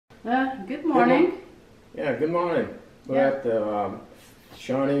Good morning. Yeah, good morning. We're at the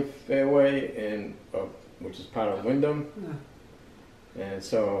Shawnee Fairway, which is part of Wyndham. And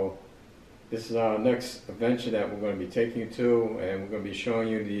so this is our next adventure that we're going to be taking you to, and we're going to be showing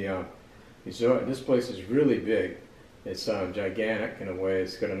you the resort. This place is really big. It's gigantic in a way.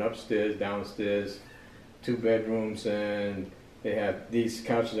 It's got an upstairs, downstairs, 2 bedrooms, and they have these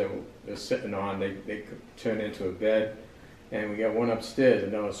couches that we're sitting on. They could turn into a bed. And we got one upstairs,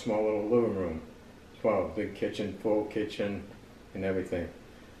 another small little living room. Well, big kitchen, full kitchen, and everything.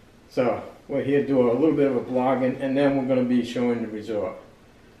 So we're here to do a little bit of a vlogging, and then we're going to be showing the resort.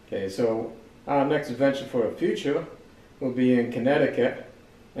 Okay, so our next adventure for the future will be in Connecticut,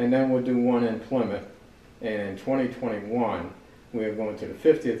 and then we'll do one in Plymouth. And in 2021, we're going to the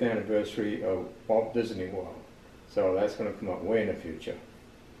 50th anniversary of Walt Disney World. So that's going to come up way in the future.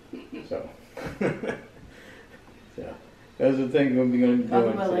 So, yeah. Those are the things we'll be going to be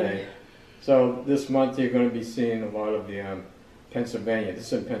doing today. So this month you're going to be seeing a lot of the Pennsylvania.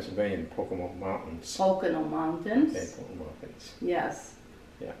 This is in Pennsylvania, the Poconos Mountains. Poconos Mountains. Okay, Poconos Mountains. Yes.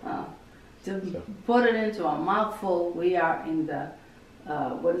 Yeah. To put it into a mouthful, we are in the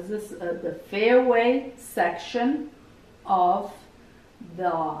what is this? The fairway section of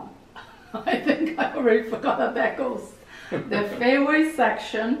the. I think I already forgot how that goes. The fairway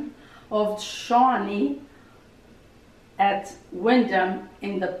section of Shawnee at Wyndham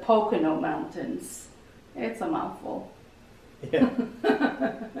in the Poconos Mountains. It's a mouthful. Yeah.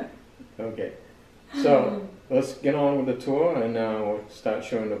 Okay. So let's get on with the tour, and we'll start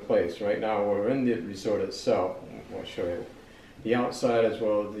showing the place. Right now we're in the resort itself. We'll show you the outside as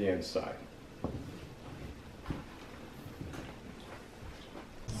well as the inside.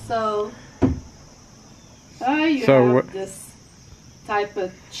 So you have this type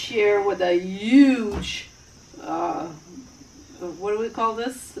of chair with a huge what do we call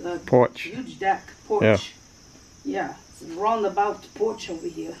this? Porch. Huge deck porch. Yeah, it's a roundabout porch over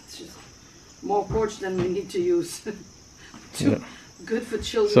here. It's just more porch than we need to use. Good for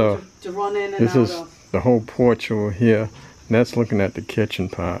children to run in and out of. This is the whole porch over here, and that's looking at the kitchen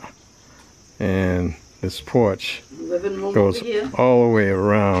part. And this porch goes all the way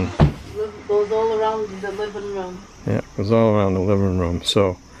around. Goes all around the living room. Yeah, goes all around the living room.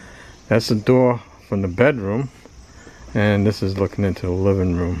 So that's the door from the bedroom. And this is looking into the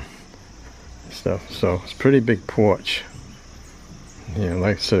living room stuff. So it's a pretty big porch. Yeah,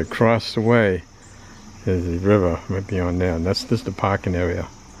 like I said, across the way is the river right beyond there. And that's just the parking area.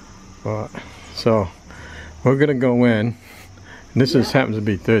 So we're gonna go in. And this happens to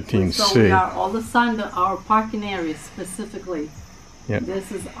be 13C. So we are all assigned our parking area specifically. Yeah.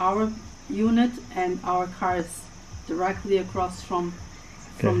 This is our unit, and our car is directly across from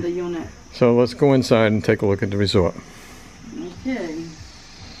the unit. So let's go inside and take a look at the resort. Okay.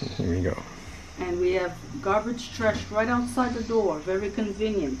 Here we go. And we have garbage trash right outside the door. Very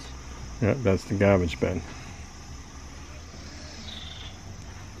convenient. Yeah, that's the garbage bin.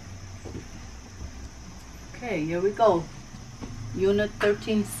 Okay, here we go. Unit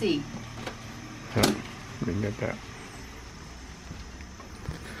 13C. Yeah, we can get that.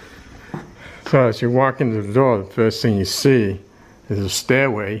 So as you walk into the door, the first thing you see is a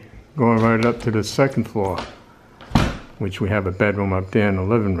stairway going right up to the second floor, which we have a bedroom up there in the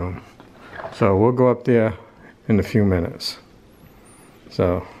living room. So we'll go up there in a few minutes.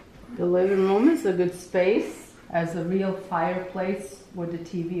 So the living room is a good space, has a real fireplace with the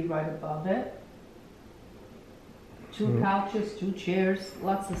TV right above it. 2 couches, 2 chairs,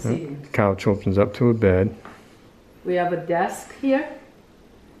 lots of seating. The couch opens up to a bed. We have a desk here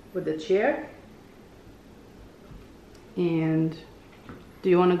with a chair. And do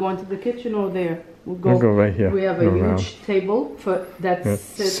you want to go into the kitchen or there? We'll go right here. We have a huge table that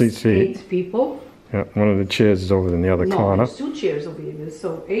sits 8 people. Yeah, one of the chairs is over in the other corner. There's 2 chairs over here.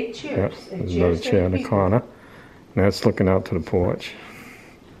 So 8 chairs. Yeah, there's another chair in the corner. And that's looking out to the porch.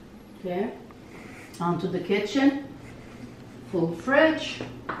 Okay. Onto the kitchen. Full fridge.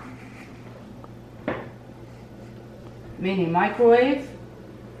 Mini microwave.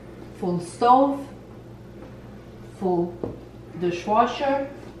 Full stove. Full dishwasher.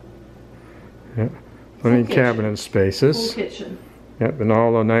 Yeah, plenty of cabinet spaces. Full kitchen. Yep, and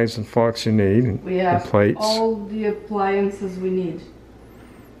all the knives and forks you need, and we have plates. All the appliances we need.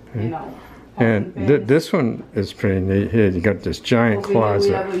 Okay. You know. And this one is pretty neat. Here you got this giant closet.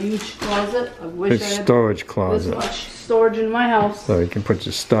 We have a huge closet. I wish big I had storage closet. this much storage in my house. So you can put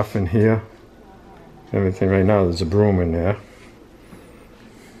your stuff in here. Everything right now. There's a broom in there.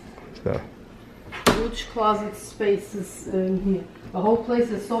 So. Huge closet spaces in here. The whole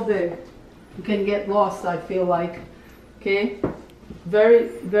place is so big. You can get lost, I feel like. Okay?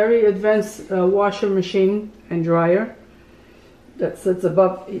 very advanced washer machine and dryer that sits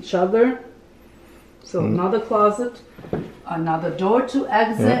above each other. So another closet, another door to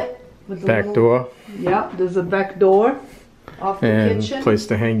exit with the Back little, door. Yeah, there's a back door off the And kitchen. place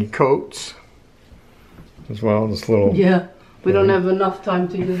to hang your coats. As well, this little. Yeah, we don't have enough time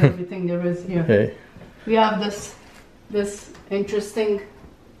to use everything there is here. Okay. We have this interesting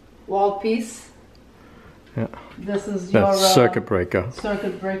wall piece. Yeah. This is your That's circuit breaker.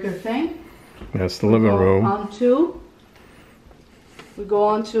 circuit breaker thing. That's the living room. We go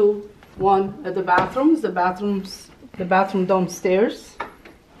on to one at the bathrooms. The bathroom downstairs.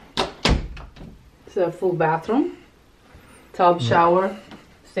 It's a full bathroom. Tub, shower,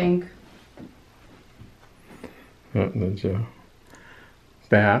 sink. Yeah, there's your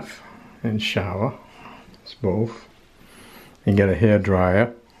bath and shower. It's both. You get a hair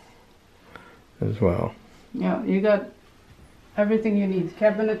dryer as well. Yeah, you got everything you need.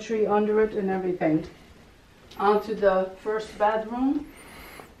 Cabinetry under it and everything. Onto the first bedroom.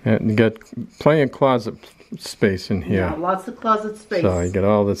 And you got plenty of closet space in here. Yeah, lots of closet space. So you got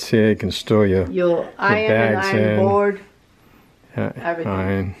all that's here. You can store your iron and bags iron in. board. everything.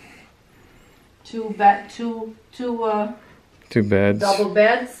 Iron. Two beds. double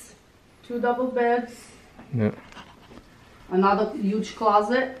beds. Two double beds. Yeah. Another huge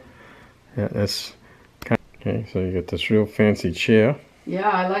closet. Yeah, that's okay. So you got this real fancy chair. Yeah,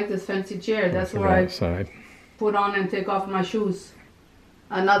 I like this fancy chair. That's where I put on and take off my shoes.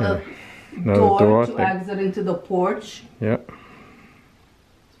 Another door to exit into the porch. Yeah.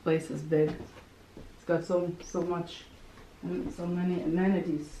 This place is big. It's got so much, so many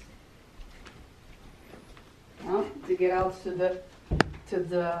amenities. Well, to get out to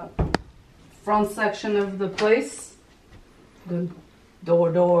the front section of the place. The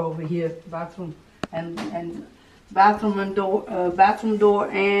door over here, bathroom and bathroom door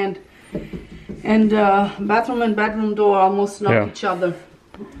and bathroom and bedroom door almost knock each other.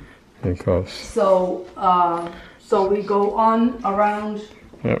 Close. So we go on around.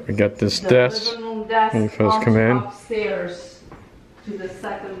 Yeah, we got this the desk. living room desk when you first come in. Upstairs to the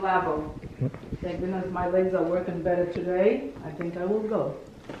second level. Thank goodness my legs are working better today. I think I will go.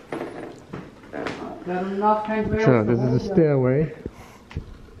 Got enough handrails. So this is the stairway.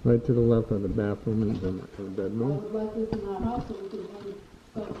 Right to the left of the bathroom and the bedroom. I would like this in our house so we can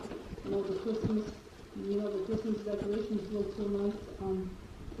have the Christmas, the Christmas decorations look so nice on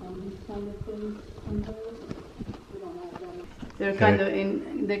these kind of things. We don't have that.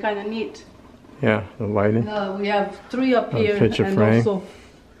 They're kind of neat. Yeah, the lighting. We have 3 up here picture and frame.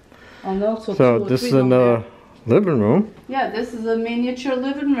 also So 2 or this 3 is down another there. living room. Yeah, this is a miniature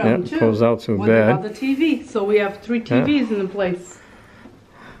living room too. Goes out to a with bed. another TV. So we have 3 TVs in the place.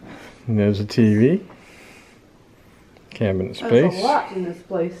 And there's a TV. Cabinet space. There's a lot in this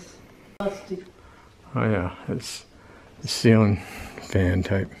place. Oh yeah, it's the ceiling fan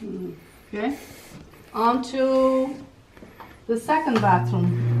type. Okay. On to the second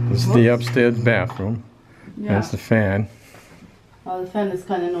bathroom. This is the upstairs bathroom. Yeah. That's the fan. Oh, the fan is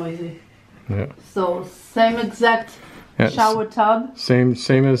kind of noisy. Yeah. So same exact shower tub. Same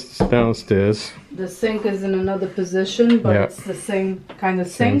as downstairs. The sink is in another position, but it's the same kind of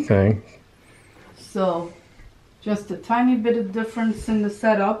sink. Same thing. So just a tiny bit of difference in the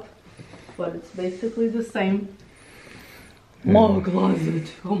setup, but it's basically the same. Yeah. More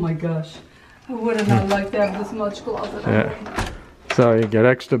closet. Oh my gosh. I would not like to have this much closet. Yeah. So you get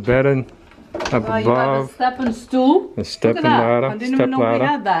extra bedding up You got a above. step and stool. A step Look and at that. ladder. I didn't Step even know ladder. we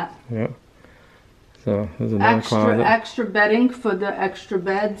had that. Yeah. So there's another closet. Extra bedding for the extra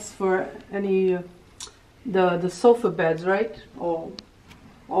beds for any the sofa beds, right? Or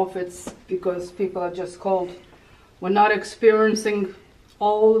if it's because people are just cold. We're not experiencing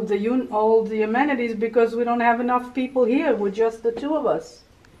all the amenities because we don't have enough people here. We're just the 2 of us.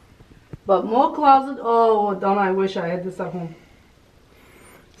 But more closet. Oh, don't I wish I had this at home.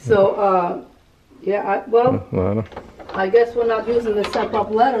 So Ladder. I guess we're not using the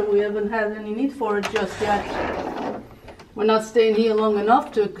step-up ladder. We haven't had any need for it just yet. We're not staying here long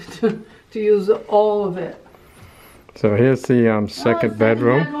enough to use all of it. So here's the second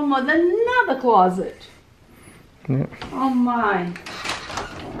bedroom. Bedroom with another closet. Yeah. Oh my!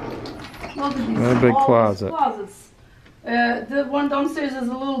 Look at these Another big all closet. these closets. The one downstairs is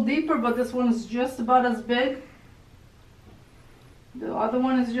a little deeper, but this one is just about as big. The other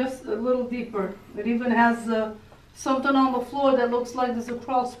one is just a little deeper. It even has something on the floor that looks like there's a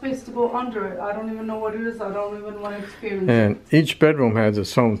crawl space to go under it. I don't even know what it is. I don't even want to experience it. And each bedroom has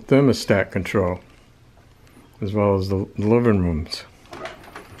its own thermostat control, as well as the living rooms.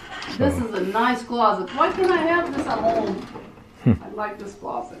 This is a nice closet. Why can't I have this at home? I like this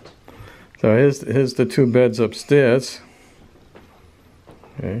closet. So here's the 2 beds upstairs.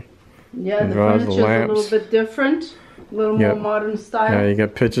 Okay. Yeah, And the draws the furniture's a little lamps. bit different, a little more Yep. modern style. Yeah, you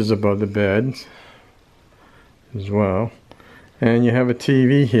got pictures above the beds as well. And you have a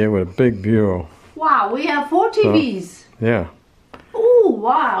TV here with a big bureau. Wow, we have 4 TVs. Yeah. Oh,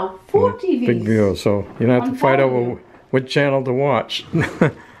 wow, 4 TVs. Big bureau, so you don't have I'm to fight telling over you. what channel to watch.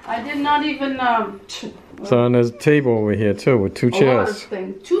 I did not even, So and there's a table over here too with 2 a lot of chairs.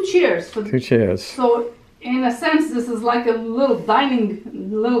 things. 2 chairs. For 2 chairs. So, in a sense, this is like a little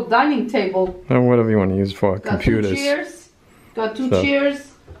dining table. Or whatever you want to use for Got computers. 2 chairs. Got 2 So- chairs.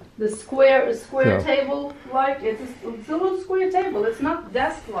 The square Yeah. table, like it's a little square table. It's not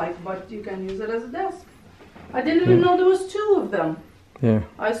desk-like, but you can use it as a desk. I didn't even know there was 2 of them. Yeah.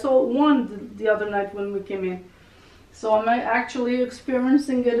 I saw one the other night when we came in. So I'm actually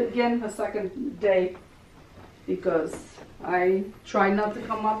experiencing it again a second day because I try not to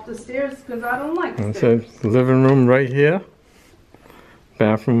come up the stairs because I don't like And stairs. so living room right here.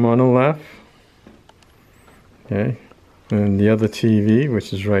 Bathroom on the left. Okay. And the other TV,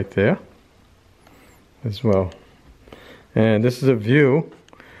 which is right there as well. And this is a view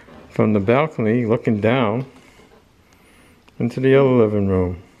from the balcony looking down into the other living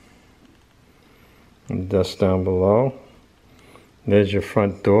room. And that's down below. There's your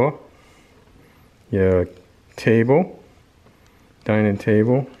front door. Your table. Dining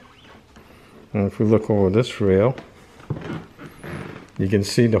table. And if we look over this rail, you can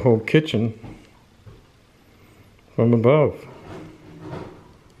see the whole kitchen from above.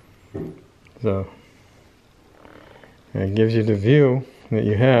 So, and it gives you the view that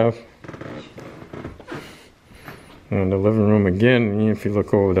you have. And the living room again, if you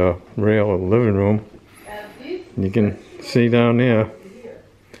look over the rail of the living room, you can see down there.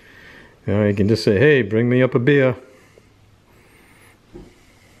 You know, you can just say, hey, bring me up a beer.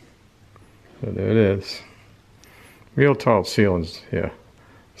 So there it is. Real tall ceilings here,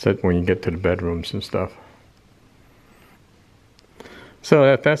 except when you get to the bedrooms and stuff.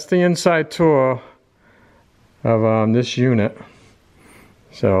 So that's the inside tour of this unit.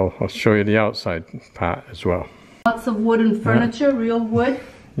 So I'll show you the outside part as well. Lots of wooden furniture, real wood.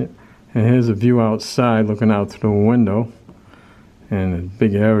 Yeah. And here's a view outside looking out through the window. And a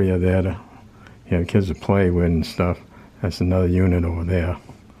big area there to kids to play with and stuff. That's another unit over there.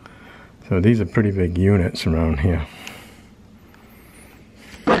 So these are pretty big units around here.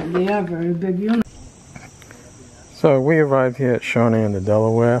 They are very big units. So we arrived here at Shawnee in the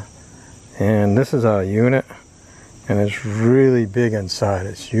Delaware, and this is our unit, and it's really big inside.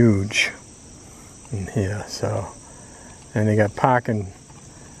 It's huge in here. So, and they got parking.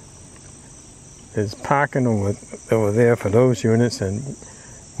 There's parking over there for those units, and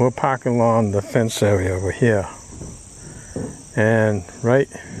we're parking along the fence area over here. And right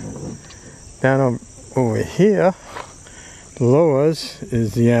down over here, below us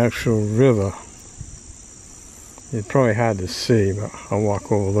is the actual river. It's probably hard to see, but I'll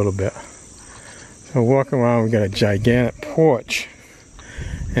walk over a little bit. So walking around, we got a gigantic porch,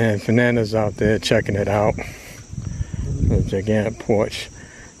 and Fernanda's out there checking it out. A gigantic porch,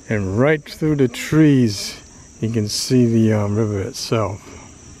 and right through the trees, you can see the river itself.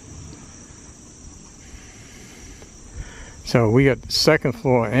 So we got the second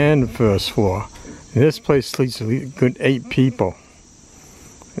floor and the first floor. This place sleeps a good 8 people.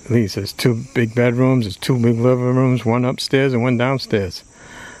 At least there's 2 big bedrooms, there's 2 big living rooms, 1 upstairs and 1 downstairs.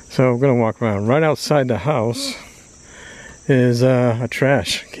 So we're gonna walk around. Right outside the house is a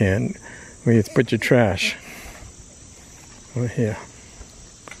trash can where you put your trash. Over here.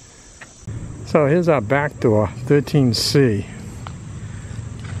 So here's our back door, 13C,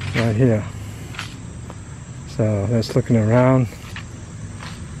 right here. So that's looking around.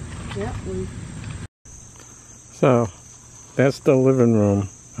 Yeah. So that's the living room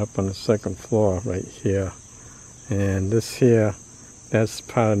up on the second floor right here. And this here, that's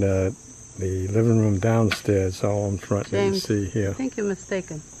part of the living room downstairs, all in front that you James, see I here. think you're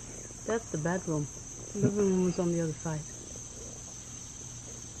mistaken. That's the bedroom. The living room is on the other side.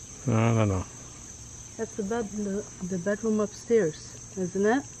 I don't know. That's the bedroom upstairs, isn't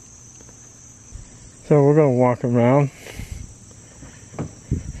it? So we're going to walk around.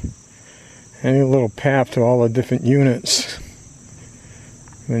 And a little path to all the different units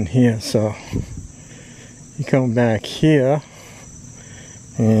in here. So you come back here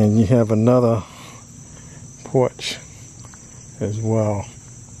and you have another porch as well.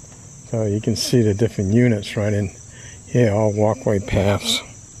 So you can see the different units right in here, all walkway paths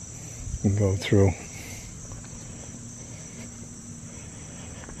you can go through.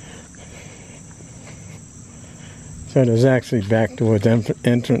 So there's actually back doors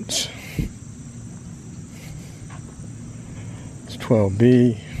entrance. It's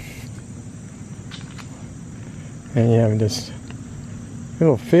 12B. And you have this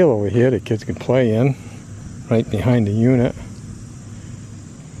little field over here that kids can play in, right behind the unit.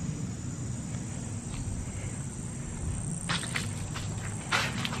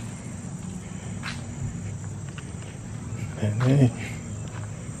 And then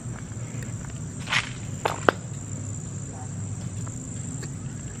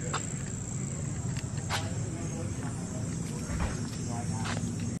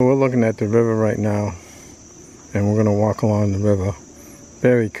we're looking at the river right now, and we're going to walk along the river.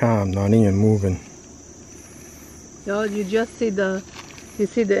 Very calm, not even moving. So you just see the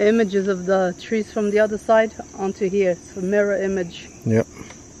images of the trees from the other side onto here. It's a mirror image. Yep.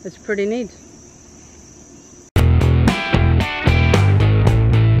 It's pretty neat.